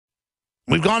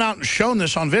We've gone out and shown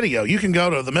this on video. You can go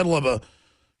to the middle of a,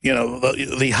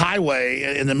 the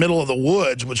highway in the middle of the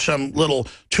woods with some little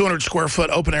 200 square foot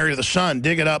open area of the sun,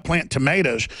 dig it up, plant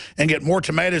tomatoes, and get more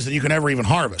tomatoes than you can ever even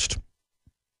harvest.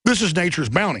 This is nature's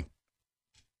bounty.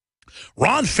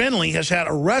 Ron Finley has had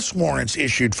arrest warrants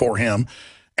issued for him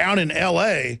out in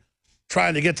L.A.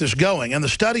 trying to get this going. And the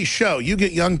studies show you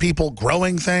get young people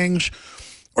growing things,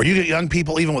 or you get young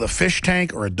people even with a fish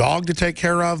tank or a dog to take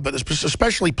care of, but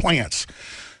especially plants.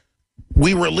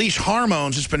 We release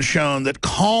hormones, it's been shown, that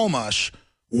calm us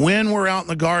when we're out in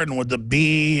the garden with the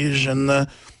bees and the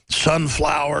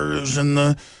sunflowers and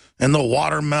the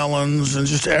watermelons and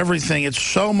just everything. It's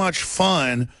so much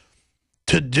fun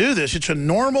to do this. It's a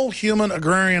normal human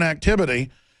agrarian activity.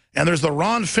 And there's the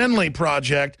Ron Finley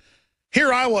Project.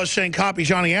 Here I was saying copy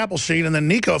Johnny Appleseed, and then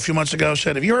Nico a few months ago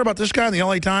said, have you heard about this guy in the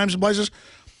LA Times and places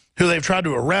who they've tried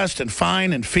to arrest and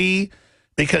fine and fee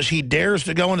because he dares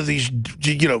to go into these,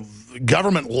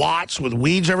 government lots with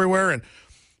weeds everywhere and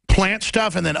plant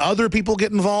stuff, and then other people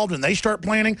get involved and they start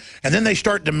planting, and then they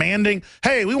start demanding,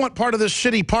 hey, we want part of this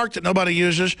city park that nobody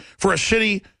uses for a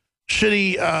city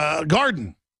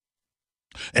garden.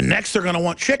 And next they're going to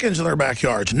want chickens in their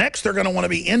backyards. Next they're going to want to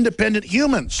be independent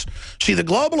humans. See, the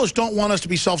globalists don't want us to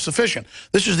be self-sufficient.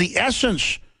 This is the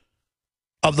essence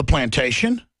of the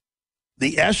plantation.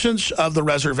 The essence of the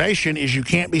reservation is you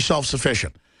can't be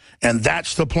self-sufficient. And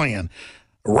that's the plan.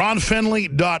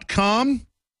 RonFinley.com.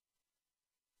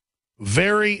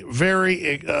 Very,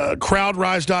 very,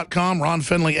 crowdrise.com, Ron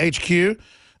Finley HQ.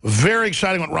 Very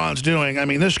exciting what Ron's doing. I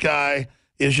mean, this guy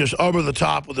is just over the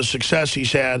top with the success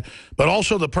he's had, but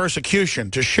also the persecution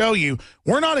to show you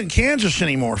we're not in Kansas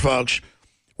anymore, folks.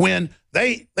 When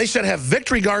they said have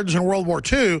victory gardens in World War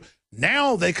II,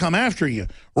 now they come after you.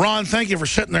 Ron, thank you for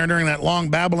sitting there during that long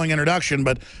babbling introduction,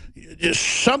 but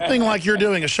just something like you're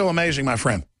doing is so amazing, my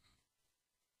friend.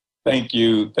 Thank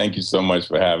you. Thank you so much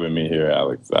for having me here,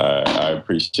 Alex. I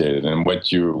appreciate it. And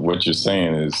what you're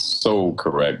saying is so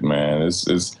correct, man.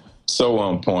 It's so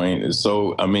on point.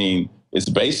 It's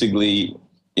basically,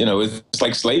 it's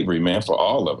like slavery, man, for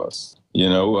all of us,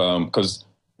 because,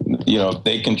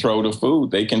 they control the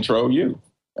food, they control you.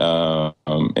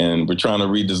 And we're trying to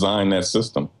redesign that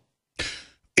system.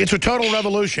 It's a total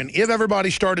revolution. If everybody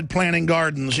started planting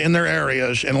gardens in their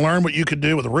areas and learned what you could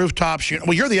do with the rooftops,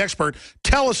 well, you're the expert.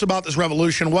 Tell us about this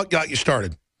revolution. What got you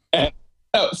started?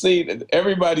 See,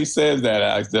 everybody says that,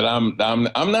 Alex, that I'm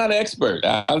not expert.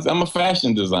 I'm a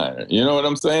fashion designer. You know what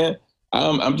I'm saying?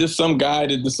 I'm just some guy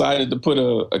that decided to put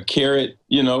a carrot,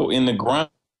 in the ground,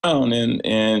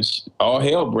 and all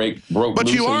hell broke.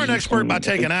 But you are an expert by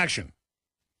taking action.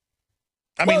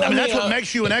 I mean, that's what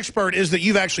makes you an expert, is that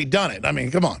you've actually done it. I mean,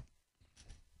 come on.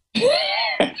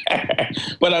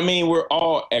 But we're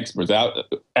all experts.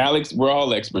 Alex, we're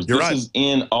all experts. You're this right. is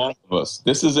in all of us.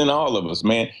 This is in all of us,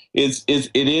 man. It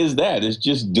is that. It's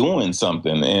just doing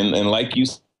something. And like you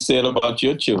said about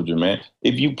your children, man,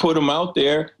 if you put them out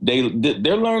there, they're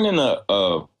learning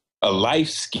a life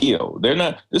skill.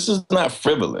 This is not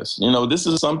frivolous. This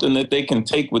is something that they can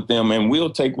take with them and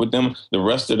will take with them the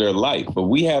rest of their life. But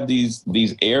we have these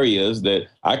areas that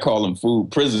I call them food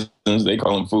prisons. They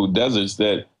call them food deserts,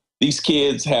 that these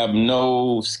kids have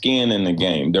no skin in the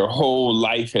game. Their whole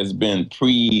life has been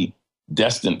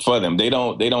predestined for them. They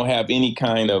don't have any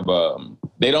kind of,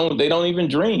 they don't even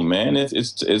dream, man.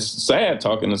 It's sad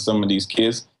talking to some of these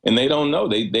kids, and they don't know.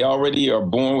 They already are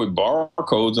born with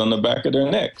barcodes on the back of their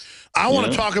neck. I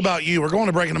want to talk about you. We're going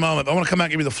to break in a moment, but I want to come back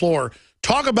and give you the floor.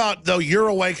 Talk about, though, your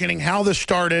awakening, how this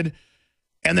started,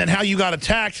 and then how you got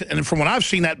attacked. And from what I've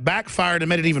seen, that backfired and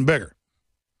made it even bigger.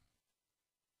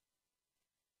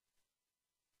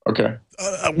 Okay.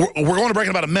 We're going to break in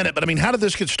about a minute, but how did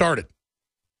this get started?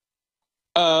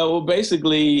 Well,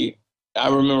 basically, I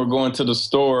remember going to the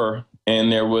store,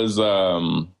 and there was,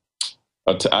 I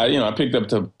picked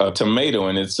up a tomato,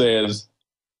 and it says,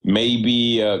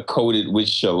 maybe coated with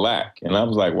shellac. And I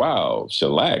was like, wow,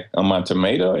 shellac on my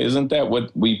tomato? Isn't that what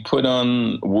we put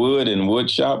on wood in wood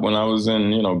shop when I was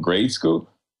in, grade school?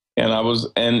 And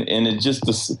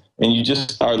you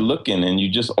just start looking, and you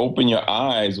just open your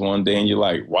eyes one day and you're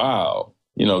like, wow,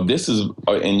 this is,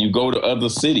 and you go to other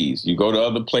cities, you go to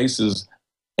other places,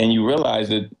 and you realize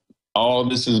that all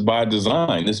this is by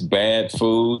design. This bad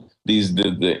food,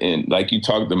 like you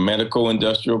talked, the medical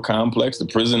industrial complex, the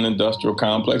prison industrial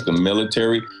complex, the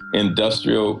military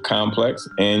industrial complex.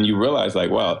 And you realize,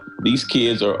 like, wow, these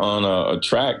kids are on a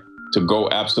track to go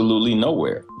absolutely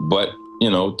nowhere. But to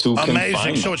amazing.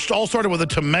 confine them. So it all started with a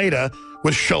tomato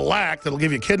with shellac that'll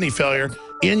give you kidney failure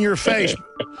in your face.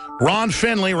 Ron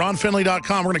Finley,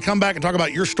 ronfinley.com. We're going to come back and talk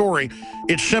about your story.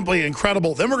 It's simply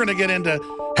incredible. Then we're going to get into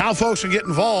how folks can get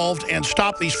involved and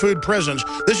stop these food prisons.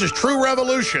 This is true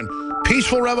revolution,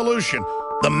 peaceful revolution,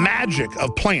 the magic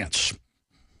of plants.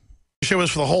 The show is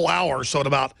for the whole hour, so at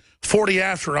about 40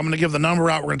 after, I'm going to give the number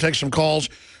out. We're going to take some calls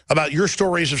about your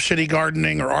stories of city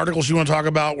gardening or articles you want to talk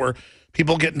about where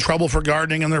people get in trouble for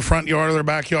gardening in their front yard or their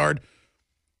backyard.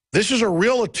 This is a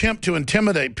real attempt to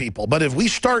intimidate people. But if we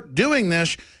start doing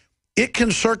this, it can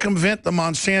circumvent the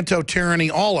Monsanto tyranny,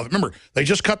 all of it. Remember, they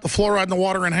just cut the fluoride in the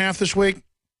water in half this week.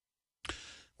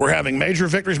 We're having major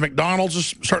victories. McDonald's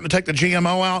is starting to take the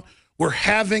GMO out. We're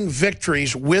having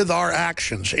victories with our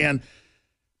actions. And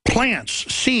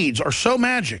plants, seeds are so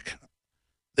magic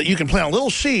that you can plant a little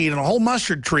seed and a whole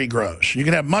mustard tree grows. You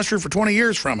can have mustard for 20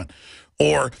 years from it.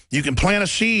 Or you can plant a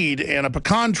seed and a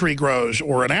pecan tree grows,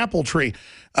 or an apple tree,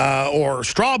 or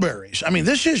strawberries. I mean,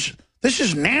 this is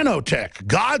nanotech,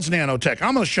 God's nanotech.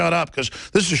 I'm going to shut up because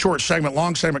this is a short segment,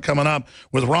 long segment coming up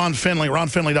with Ron Finley,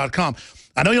 ronfinley.com.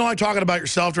 I know you don't like talking about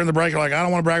yourself during the break. You're like, I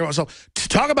don't want to brag about myself.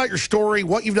 Talk about your story,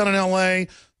 what you've done in L.A.,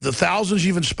 the thousands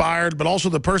you've inspired, but also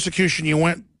the persecution you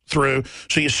went through.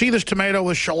 So you see this tomato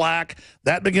with shellac.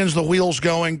 That begins the wheels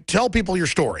going. Tell people your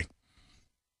story.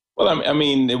 Well, I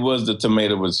mean, it was the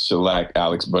tomato with shellac,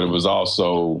 Alex, but it was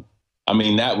also, I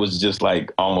mean, that was just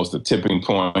like almost the tipping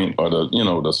point or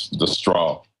the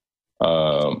straw.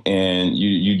 And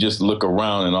you just look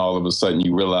around and all of a sudden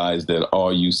you realize that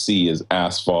all you see is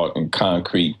asphalt and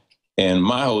concrete. And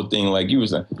my whole thing, like you were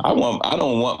saying, I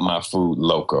don't want my food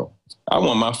loco. I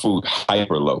want my food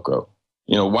hyper loco.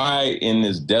 Why in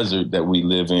this desert that we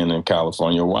live in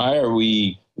California, why are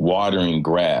we watering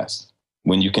grass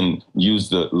when you can use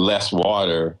the less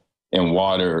water and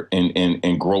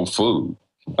grow food,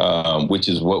 which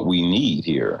is what we need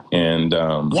here. And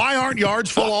why aren't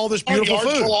yards full of all this beautiful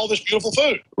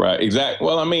food? Right, exactly.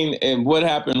 Well, I mean, and what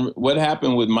happened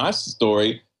with my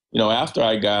story, after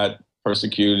I got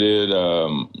persecuted,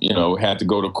 had to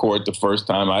go to court the first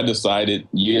time, I decided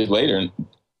years later, and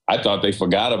I thought they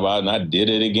forgot about it, and I did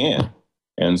it again.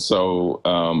 And so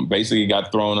basically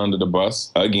got thrown under the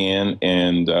bus again.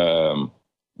 And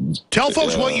tell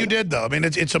folks what you did, though. I mean,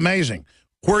 it's amazing.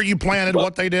 Where you planted,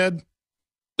 what they did.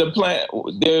 The plant,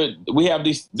 we have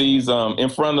these in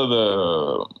front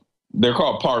of they're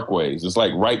called parkways. It's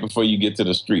like right before you get to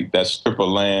the street, that strip of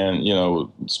land,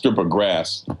 strip of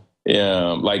grass.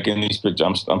 Like in these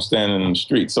pictures, I'm standing in the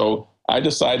street. So I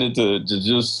decided to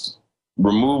just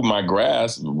remove my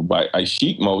grass. I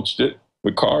sheet mulched it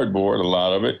with cardboard, a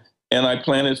lot of it, and I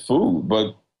planted food.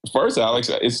 But first, Alex,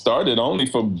 it started only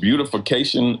for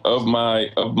beautification of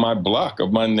my block,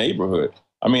 of my neighborhood.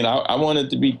 I mean, I wanted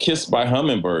to be kissed by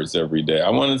hummingbirds every day. I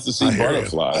wanted to see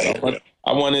butterflies.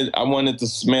 I wanted to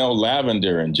smell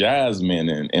lavender and jasmine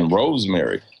and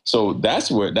rosemary. So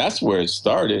that's where it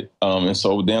started. And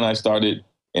so then I started,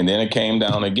 and then it came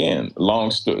down again. Long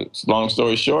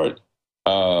story short,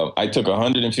 I took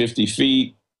 150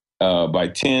 feet by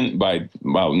about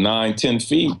 9-10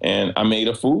 feet, and I made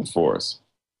a food forest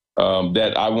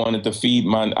that I wanted to feed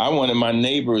I wanted my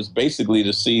neighbors basically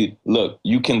to see, look,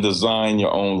 you can design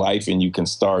your own life and you can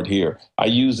start here. I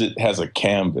use it as a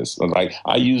canvas. Like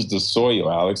I use the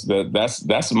soil, Alex.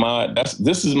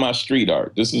 This is my street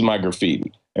art. This is my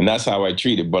graffiti. And that's how I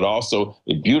treat it. But also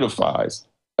it beautifies.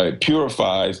 It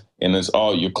purifies, and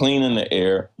you're cleaning the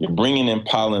air, you're bringing in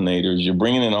pollinators, you're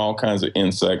bringing in all kinds of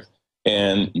insects,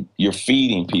 and you're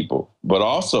feeding people. But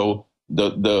also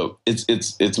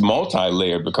it's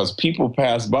multi-layered because people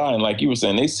pass by, and like you were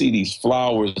saying, they see these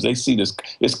flowers, they see this.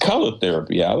 It's color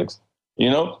therapy, Alex.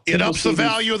 It ups the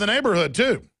value of the neighborhood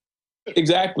too.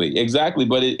 Exactly.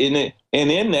 But in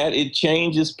that, it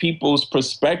changes people's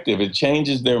perspective. It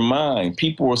changes their mind.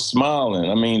 People are smiling.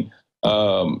 I mean.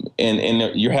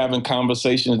 And you're having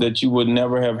conversations that you would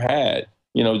never have had,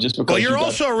 just because. Well, you're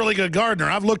also a really good gardener.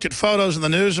 I've looked at photos in the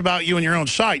news about you and your own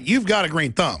site. You've got a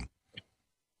green thumb.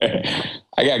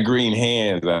 I got green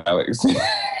hands, Alex.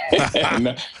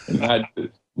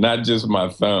 not just my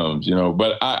thumbs,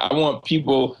 but I want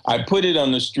people, I put it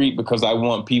on the street because I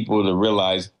want people to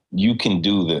realize you can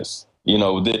do this.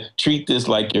 Treat this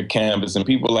like your canvas. And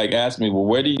people ask me, well,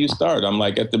 where do you start? I'm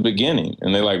like, at the beginning.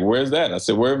 And they're like, where's that? I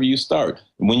said, wherever you start.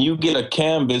 When you get a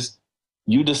canvas,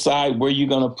 you decide where you're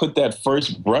going to put that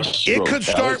first brush stroke. It could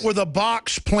start with a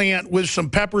box plant with some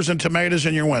peppers and tomatoes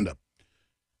in your window.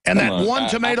 And that one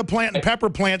tomato plant and pepper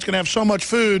plant's going to have so much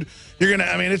food.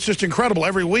 It's just incredible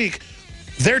every week.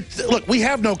 Look, we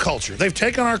have no culture. They've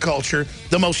taken our culture.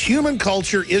 The most human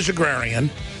culture is agrarian.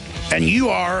 And you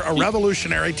are a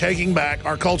revolutionary taking back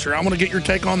our culture. I want to get your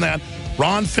take on that.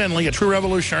 Ron Finley, a true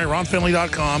revolutionary,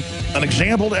 ronfinley.com, an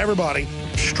example to everybody,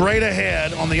 straight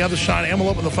ahead on the other side. And we'll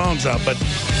open the phones up. But,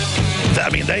 I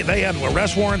mean, they had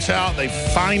arrest warrants out. They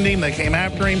fined him. They came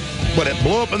after him. But it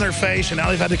blew up in their face, and now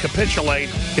they've had to capitulate.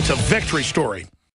 It's a victory story.